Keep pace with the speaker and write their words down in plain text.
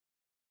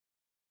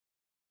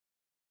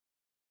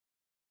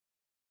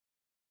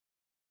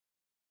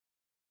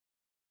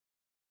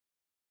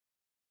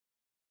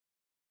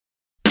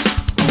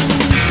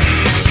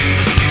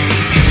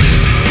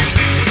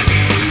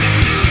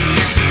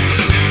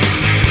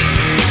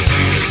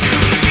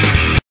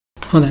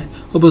හොඳයි.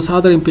 ඔබ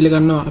සාදරයෙන්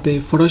පිළිගන්නවා අපේ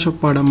Photoshop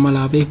පාඩම්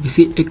මාලාවේ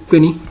 21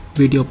 වෙනි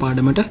වීඩියෝ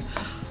පාඩමට.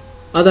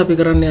 අද අපි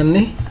කරන්න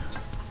යන්නේ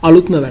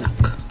අලුත්ම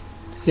වැඩක්.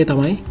 ඒ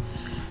තමයි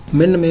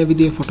මෙන්න මේ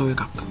විදිහේ ෆොටෝ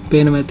එකක්.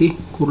 පේනවා ඇති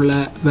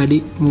කුරුලා වැඩි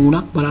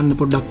මූණක් බලන්න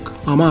පොඩ්ඩක්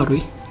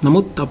අමාරුයි.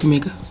 නමුත් අපි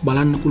මේක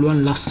බලන්න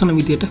පුළුවන් ලස්සන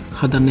විදියට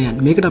හදන්න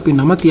යන්නේ. මේකට අපි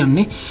නම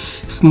තියන්නේ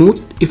ස්මූත්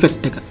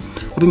ඉෆෙක්ට් එක.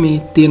 අපි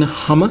මේ තියෙන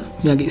හැම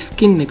මෙයාගේ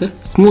ස්කින් එක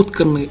ස්මූත්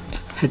කරන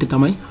හැටි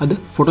තමයි අද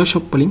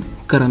Photoshop වලින්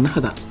කරන්න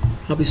හදන්නේ.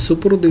 අපි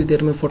සුපුරුදු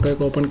විදිහට මේ ෆොටෝ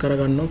එක ඕපන්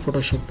කරගන්නවා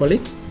Photoshop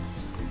වලින්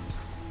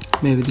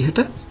මේ විදිහට.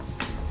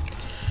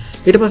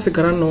 ඊට පස්සේ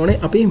කරන්න ඕනේ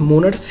අපි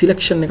මූණට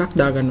සිලෙක්ෂන් එකක්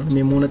දාගන්න ඕනේ.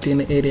 මේ මූණ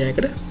තියෙන ඒරියා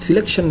එකට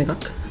සිලෙක්ෂන්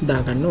එකක්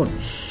දාගන්න ඕනේ.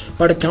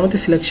 ඔයාලට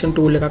කැමති සිලෙක්ෂන්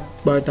ටූල් එකක්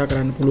භාවිත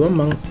කරන්න පුළුවන්.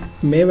 මම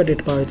මේ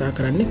වැඩේට භාවිත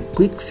කරන්නේ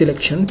quick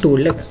selection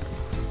tool එක.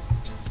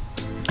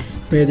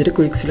 මේ විදිහට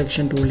quick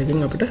selection tool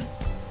එකෙන් අපිට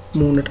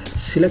මූණට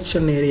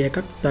සිලෙක්ෂන් ඒරියා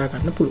එකක්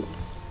දාගන්න පුළුවන්.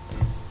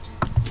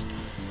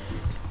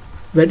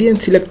 වැඩියෙන්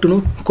සිලෙක්ට් වුණු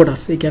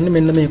කොටස්. ඒ කියන්නේ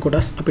මෙන්න මේ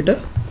කොටස් අපිට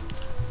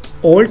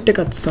alt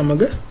එකත්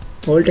සමග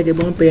alt එකේ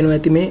බොහොම පේනවා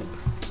ඇති මේ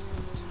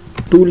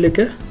tool එක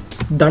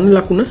ධන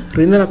ලකුණ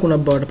ඍණ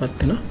ලකුණක් බවට පත්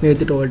වෙනවා. මේ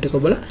විදිහට alt එක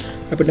ඔබලා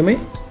අපිට මේ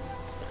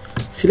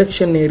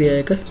selection area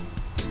එක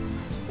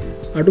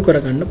අඩු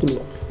කරගන්න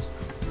පුළුවන්.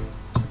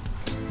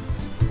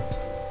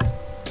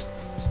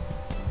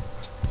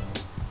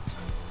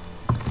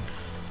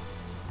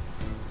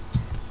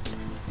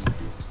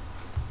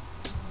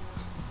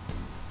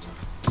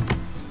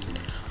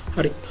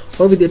 හරි.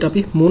 ඔය විදිහට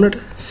අපි මූණට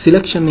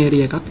selection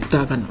area එකක්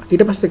දාගන්නවා.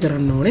 ඊට පස්සේ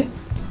කරන්න ඕනේ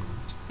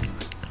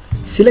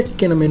select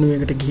කියන menu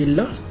එකට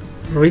ගිහිල්ලා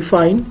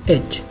refine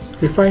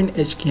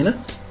edge කියන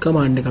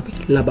command එක අපි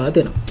ලබා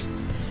දෙනවා.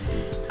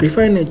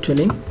 refine edge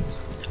වලින්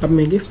අපි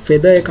මේකේ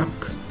feather එක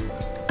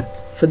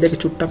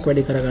චුට්ටක්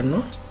වැඩි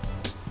කරගන්නවා.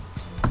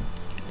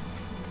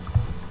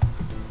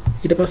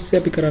 ඊට පස්සේ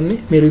අපි කරන්නේ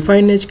මේ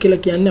refine edge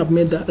කියලා කියන්නේ අපි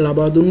මේ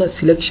ලබා දුන්න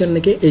selection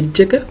එකේ edge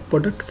එක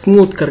පොඩක්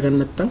smooth කරගන්න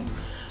නැත්නම්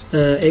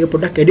ඒක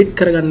පොඩ්ඩක් එඩිට්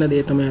කරගන්න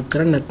දේ තමයි අපි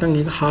කරන්නේ. නැත්නම්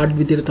ඒක hard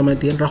විදිහට තමයි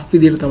තියෙන, rough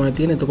විදිහට තමයි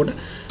තියෙන. එතකොට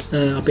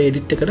අපේ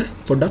එඩිට් එකට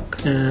පොඩ්ඩක්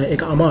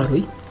ඒක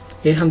අමාරුයි.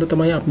 ඒ හන්ද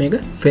තමයි අපි මේක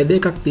feather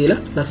එකක් තියලා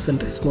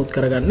ලස්සනට smooth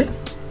කරගන්නේ.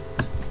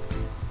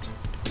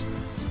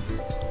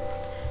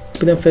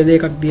 අපි දැන් feather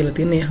එකක් දීලා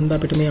තියෙන. ඒ හන්ද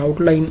අපිට මේ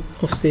outline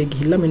ඔස්සේ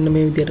ගිහිල්ලා මෙන්න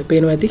මේ විදිහට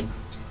පේනවා ඇති.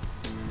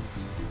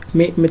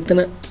 මේ මෙතන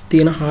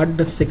තියෙන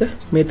hardness එක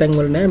මේ තැන්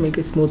වල නෑ. මේක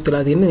smooth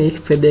වෙලා තියෙන. මේ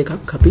feather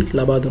එකක් අපි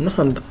ලබා දුන්න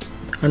හන්ද.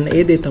 අන්න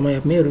ඒ දේ තමයි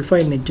අපි මේ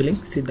refine edge වලින්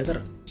සිද්ධ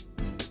කරන්නේ.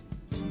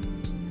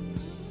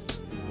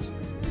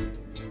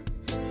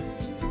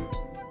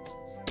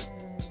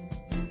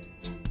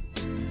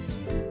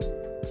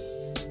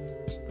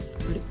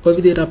 හරි. ඔය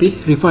විදිහට අපි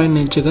refine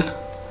edge එක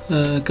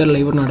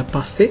කරලා ඉවරනාට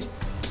පස්සේ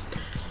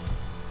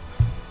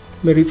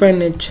මේ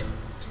refine edge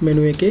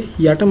menu එකේ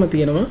යටම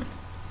තියෙනවා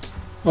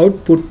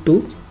output to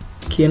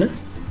කියන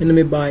මෙන්න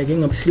මේ bar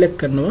එකෙන් අපි select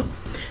කරනවා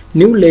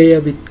new layer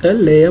with a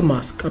layer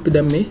mask. අපි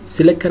දැන් මේ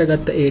select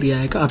කරගත්ත area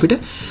එක අපිට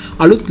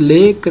අලුත්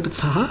layer එකට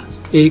සහ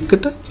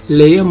ඒකට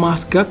layer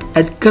mask එකක්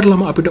add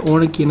කරලම අපිට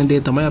ඕන කියන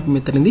දේ තමයි අපි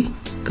මෙතනදී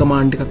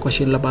command එකක්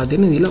වශයෙන් ලබා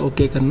දෙන්නේ. දීලා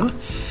okay කරනවා.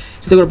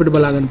 එතකොට අපිට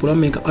බලා ගන්න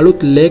පුළුවන් මේක අලුත්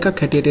layer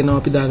එකක් හැටියට එනවා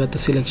අපි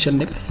දාගත්ත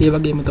selection එක. ඒ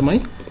වගේම තමයි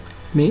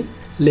මේ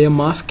layer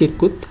mask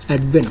එකකුත්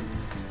add වෙනවා.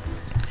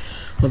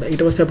 හොඳයි.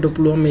 ඊට පස්සේ අපිට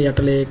පුළුවන් මේ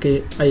යට layer එකේ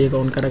අය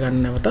account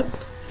කරගන්න නැවතත්.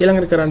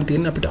 ඊළඟට කරන්න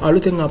තියෙන්නේ අපිට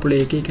අලුතෙන් ආපු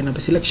layer එකේ කියන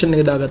අපි selection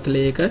එක දාගත්ත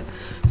layer එක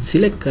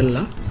select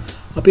කරලා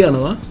අපි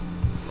යනවා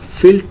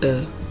filter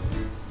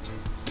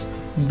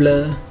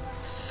blur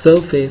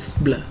surface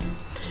blur.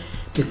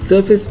 මේ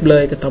surface blur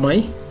එක තමයි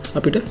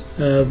අපිට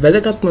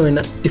වැදගත්ම වෙන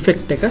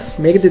effect එක.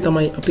 මේකදී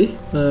තමයි අපි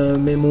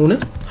මේ මූණ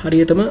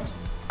හරියටම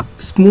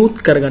smooth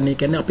කරගන්න. ඒ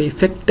කියන්නේ අපේ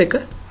effect එක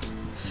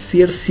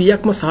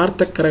 100%ක්ම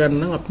සාර්ථක කරගන්න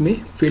නම් අපි මේ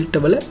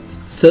filter වල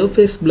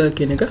surface blur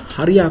කියන එක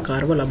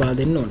හරියාකාරව ලබා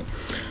දෙන්න ඕනේ.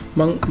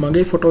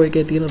 මගේ ෆොටෝ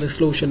එකේ තියෙන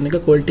resolution එක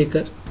quality එක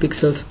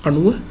pixels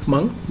 90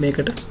 මම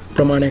මේකට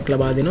ප්‍රමාණයක්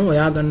ලබා දෙනවා.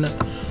 ඔයා ගන්න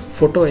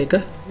ෆොටෝ එක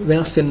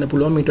වෙනස් වෙන්න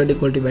පුළුවන්. ඊට වඩා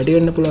quality වැඩි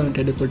වෙන්න පුළුවන්. ඊට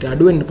වඩා quality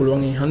අඩු වෙන්න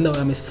පුළුවන්. ඒ හන්ද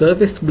ඔයා මේ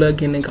surface blur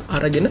කියන එක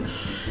අරගෙන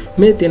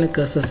මේ තියෙන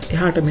cursors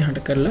එහාට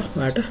මෙහාට කරලා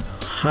ඔයාට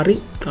හරි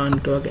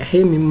කාන්ට වගේ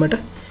ඇහි මිම්මට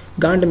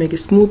ගාන්න මේක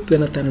smooth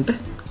වෙන තැනට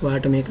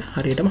ඔයාට මේක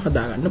හරියටම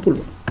හදා ගන්න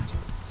පුළුවන්.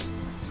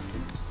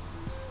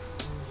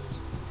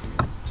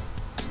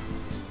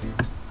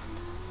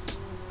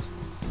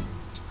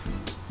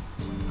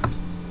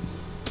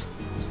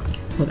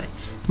 හොඳයි.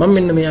 මම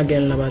මෙන්න මෙයා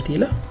ගැන ලබා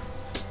තියලා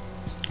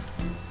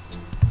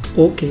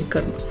ඕකේ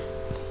කරනවා.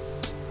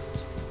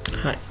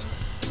 හරි.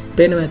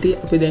 පේනවා ඇති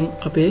අපි දැන්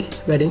අපේ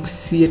වැඩෙන්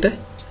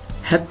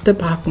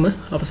 75%ක්ම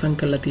අවසන්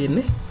කරලා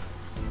තියෙන්නේ.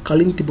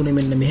 කලින් තිබුණේ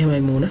මෙන්න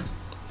මෙහෙමයි මූණ.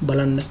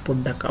 බලන්න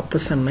පොඩ්ඩක්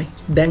අප්‍රසන්නයි.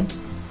 දැන්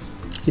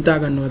හිතා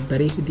ගන්නවත්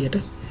බැරි විදියට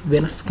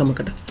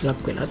වෙනස්කමකට ලක්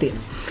වෙලා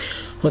තියෙනවා.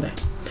 හොඳයි.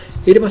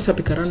 ඊට පස්සේ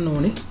අපි කරන්න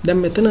ඕනේ දැන්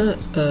මෙතන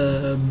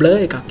බ්ලර්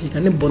එකක්. ඒ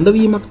කියන්නේ බොඳ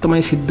වීමක්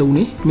තමයි සිද්ධ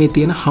වුනේ. මේ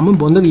තියෙන හැම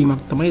බොඳ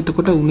වීමක් තමයි.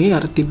 එතකොට උනේ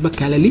අර තිබ්බ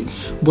කැලලි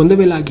බොඳ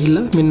වෙලා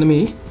ගිහිල්ලා මෙන්න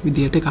මේ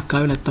විදියට එකක්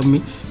ආවේ නැත්තම්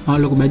මේ මහා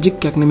ලොකු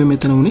මැජික් එකක් නෙමෙයි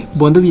මෙතන උනේ.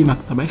 බොඳ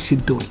වීමක් තමයි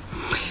සිද්ධ වුනේ.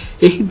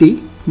 එහිදී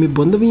මේ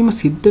බොඳ වීම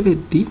සිද්ධ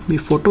වෙද්දී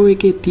මේ ෆොටෝ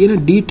එකේ තියෙන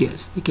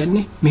ඩීටේල්ස්, ඒ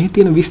කියන්නේ මෙහි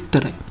තියෙන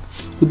විස්තරය.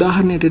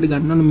 උදාහරණයට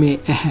ගන්නවනම් මේ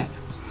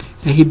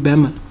ඇහි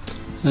බැම,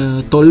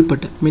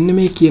 තොල්පට, මෙන්න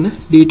මේ කියන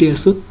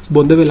ඩීටේල්ස් උත්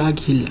බොඳ වෙලා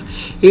ගිහිල්ලා.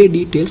 ඒ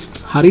ඩීටේල්ස්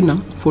හරිනම්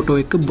ෆොටෝ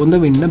එක බොඳ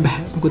වෙන්න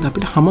බෑ. මොකද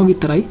අපිට හැම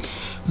විතරයි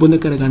බොඳ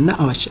කරගන්න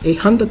අවශ්‍ය. ඒ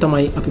හන්ද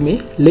තමයි අපි මේ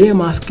ලේයර්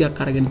මාස්ක්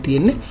එකක් අරගෙන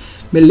තියෙන්නේ.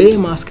 මේ ලේයර්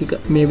මාස්ක් එක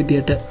මේ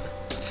විදිහට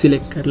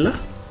සිලෙක්ට් කරලා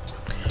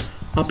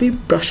අපි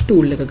බ්‍රෂ්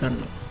ටූල් එක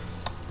ගන්නවා.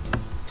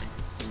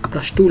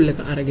 බ්‍රෂ් ටූල් එක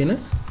අරගෙන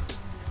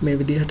මේ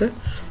විදිහට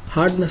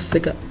හાર્ඩ්නස්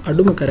එක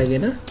අඩුම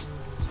කරගෙන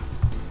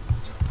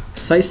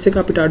සයිස් එක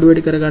අපිට අඩු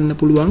වැඩි කරගන්න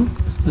පුළුවන්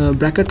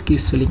බ්‍රැකට්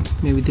කීස් වලින්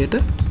මේ විදිහට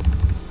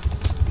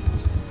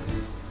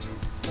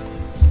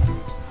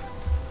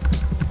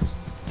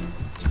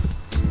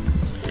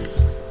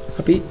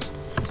අපි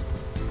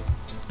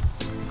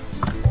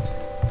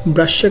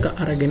බ්‍රෂ් එක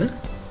අරගෙන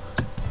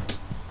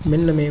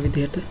මෙන්න මේ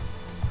විදිහට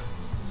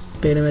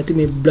පේනවා ඇති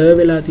මේ බ්ලර්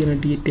වෙලා තියෙන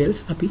ඩීටේල්ස්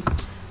අපි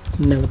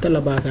නැවත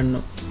ලබා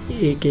ගන්නවා.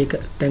 ඒක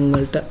තැන්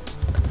වලට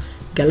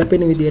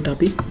ගැලපෙන විදිහට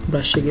අපි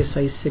බ්‍රෂ් එකේ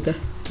සයිස් එක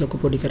ලොකු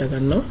පොඩි කර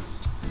ගන්නවා.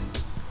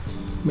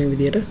 මේ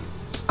විදිහට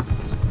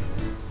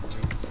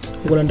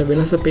ඔයගලන්ට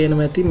වෙනස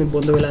පේනවා ඇති මේ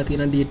බොඳ වෙලා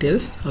තියෙන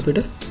ඩීටේල්ස් අපිට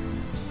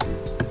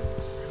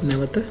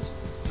නැවත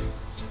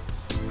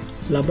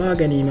ලබා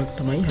ගැනීමක්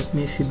තමයි අපි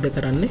මේ සිද්ධ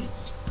කරන්නේ.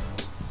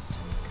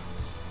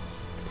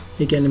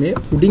 ඒ කියන්නේ මේ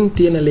උඩින්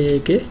තියෙන ලේයර්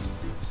එකේ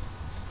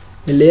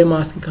මේ ලේයර්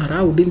මාස්ක් එක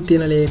කරා උඩින්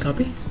තියෙන ලේයර් එක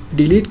අපි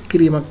ඩිලීට්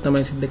කිරීමක්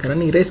තමයි සිද්ධ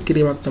කරන්නේ, ඉරේස්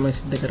කිරීමක් තමයි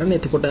සිද්ධ කරන්නේ.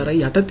 එතකොට අර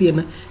යට තියෙන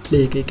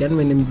ලේයර් එක, කියන්නේ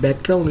මෙන්න මේ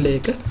බෑග්ග්‍රවුන්ඩ් ලේයර්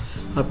එක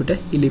අපිට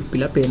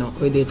ඉලිප්පිලා පේනවා.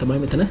 ওই දේ තමයි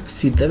මෙතන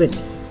සිද්ධ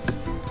වෙන්නේ.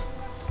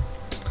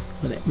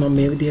 හොඳයි, මම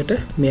මේ විදිහට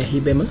මේ ඇහි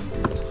බැම,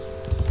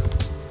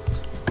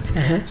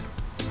 ඇහැ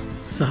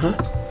සහ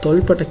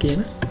තොල්පට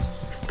කියන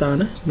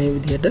ස්ථාන මේ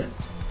විදිහට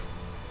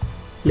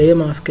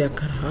ලේයර් මාස්ක් එකක්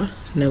කරා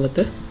නැවත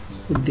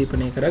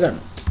උද්දීපනය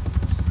කරගන්නවා.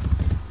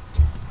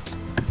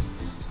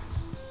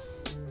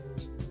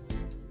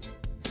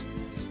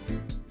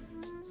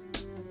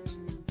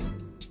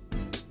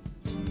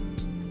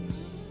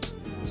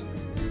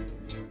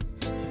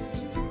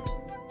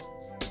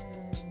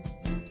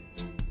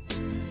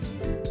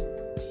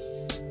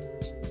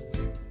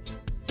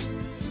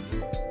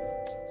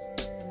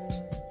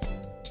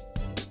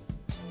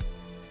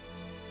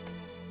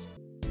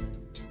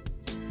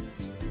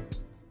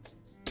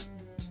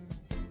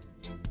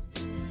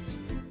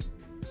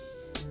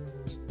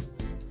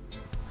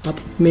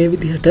 අපි මේ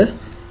විදිහට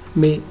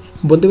මේ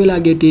බොඳ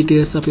වෙලාගේ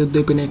ඩීටේල්ස් අපි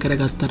උද්දීපනය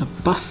කරගත්තාට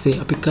පස්සේ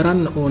අපි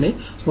කරන්න ඕනේ,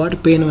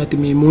 ඔයාලට පේනවා ඇති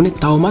මේ මූණේ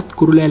තවමත්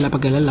කුරුලෑ ලප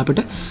ගැලල්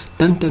අපිට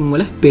තැන්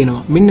වල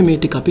පේනවා. මෙන්න මේ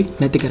ටික අපි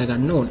නැති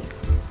කරගන්න ඕනේ.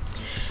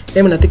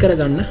 එහෙම නැති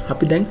කරගන්න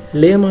අපි දැන්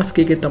ලේයර් මාස්ක්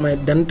එකේ තමයි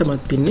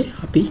දැනටමත් ඉන්නේ.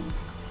 අපි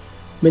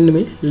මෙන්න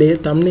මේ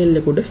ලේයර්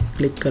තම්බ්නේල් එක උඩ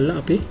ක්ලික් කරලා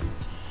අපි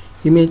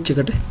ඉමේජ්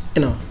එකට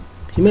එනවා.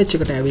 ඉමේජ්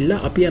එකට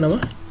ඇවිල්ලා අපි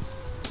යනවා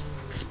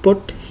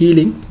ස්පොට්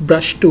හීලින්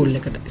බ්‍රෂ් ටූල්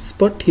එකට.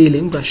 ස්පොට්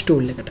හීලින් බ්‍රෂ්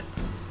ටූල් එකට.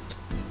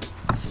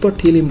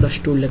 ස්පොට් හීලින් බ්‍රෂ්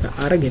ටූල් එක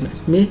අරගෙන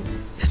මේ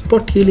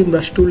ස්පොට් හීලින්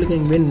බ්‍රෂ් ටූල්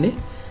එකෙන් වෙන්නේ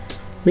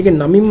මේක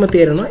නමින්ම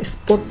තේරෙනවා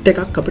ස්පොට්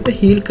එකක් අපිට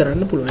හීල්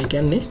කරන්න පුළුවන්. ඒ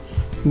කියන්නේ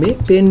මේ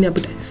පේන්නේ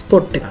අපිට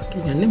ස්පොට් එකක්.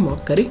 ඒ කියන්නේ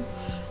මොකක් හරි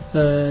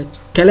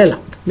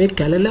කැලලක්. මේ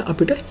කැලල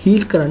අපිට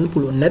හීල් කරන්න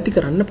පුළුවන්, නැති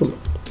කරන්න පුළුවන්.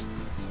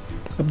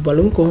 අපි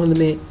බලමු කොහොමද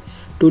මේ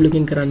ටූල්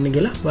එකකින් කරන්න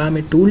කියලා. ඔයා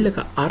මේ ටූල් එක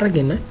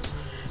අරගෙන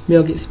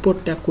මේ වගේ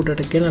ස්පොට් එකක්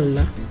උඩට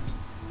ගෙනල්ලා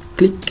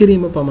ක්ලික්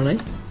කිරීම පමණයි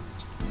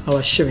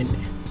අවශ්‍ය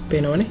වෙන්නේ.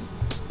 පේනවනේ?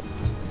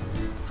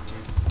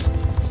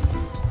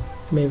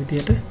 මේ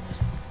විදිහට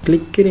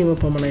ක්ලික් කිරීම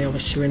පමණයි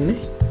අවශ්‍ය වෙන්නේ.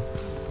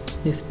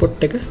 මේ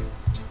ස්පොට් එක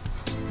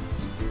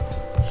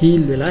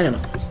හීල් වෙලා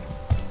යනවා.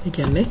 ඒ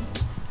කියන්නේ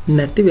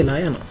නැති වෙලා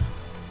යනවා.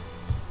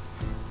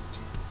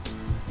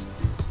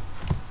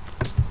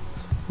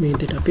 මේ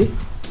විදිහට අපි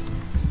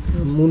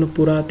මුණ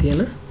පුරා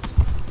තියෙන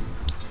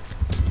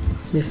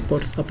මේ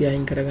ස්පොට්ස් අපි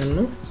අයින්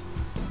කරගන්නවා.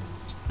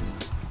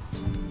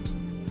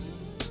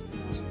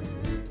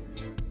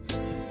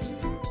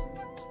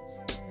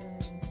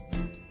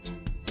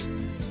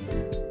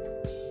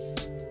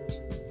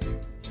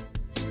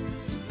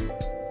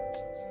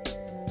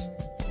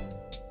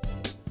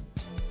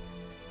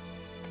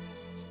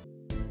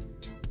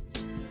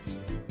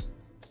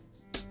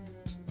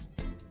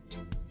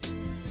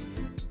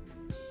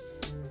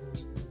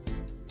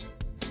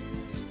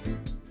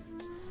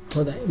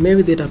 හොඳයි, මේ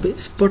විදිහට අපි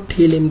ස්පොට්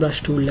හීලින් බ්‍රෂ්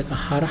ටූල් එක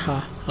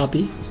හරහා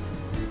අපි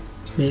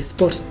මේ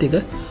ස්පොට්ස් ටික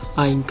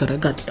අයින්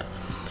කරගත්තා.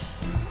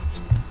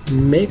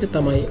 මේක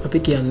තමයි අපි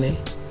කියන්නේ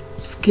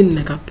ස්කින්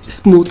එකක්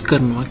ස්මූත්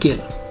කරනවා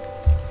කියලා.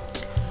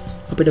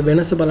 අපිට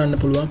වෙනස බලන්න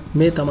පුළුවන්.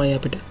 මේ තමයි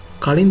අපිට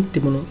කලින්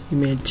තිබුණු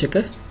ඉමේජ් එක.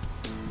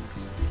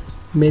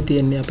 මේ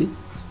තියෙන්නේ අපි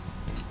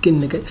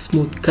ස්කින් එක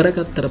ස්මූත්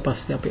කරගත්තට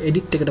පස්සේ අපි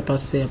එඩිට් එකට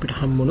පස්සේ අපිට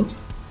හම්බුණු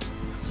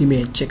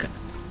ඉමේජ් එක.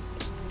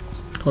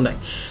 හොඳයි,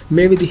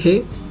 මේ විදිහේ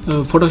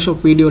Photoshop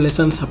video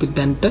lessons අපි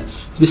දැන්ට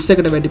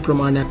 20කට වැඩි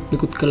ප්‍රමාණයක්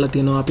නිකුත් කරලා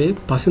තියෙනවා අපේ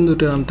පසින්දු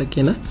ටිරන්ත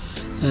කියන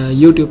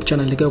YouTube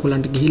channel එකේ.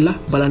 ඔයගලන්ට ගිහිල්ලා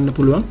බලන්න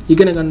පුළුවන්.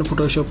 ඉගෙන ගන්න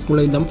Photoshop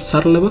මුලින් ඉඳන්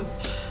සරලව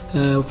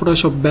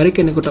Photoshop බැරි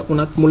කෙනෙකුට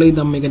උනත් මුල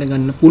ඉඳන්ම ඉගෙන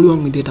ගන්න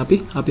පුළුවන් විදිහට අපි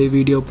අපේ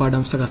වීඩියෝ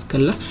පාඩම් සකස්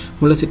කරලා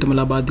මුල සිටම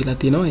ලබා දීලා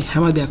තිනවා. මේ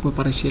හැම දෙයක්ම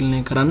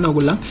පරිශීලනය කරන්න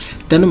ඕගොල්ලන්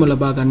දැනුම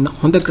ලබා ගන්න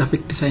හොඳ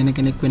graphic designer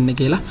කෙනෙක් වෙන්න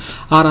කියලා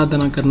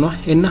ආරාධනා කරනවා.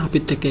 එන්න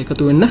අපිත් එක්ක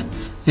එකතු වෙන්න.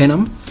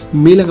 එහෙනම්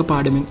මීළඟ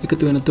පාඩමෙන්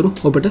එකතු වෙනතුරු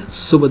ඔබට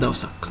සුබ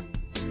දවසක්.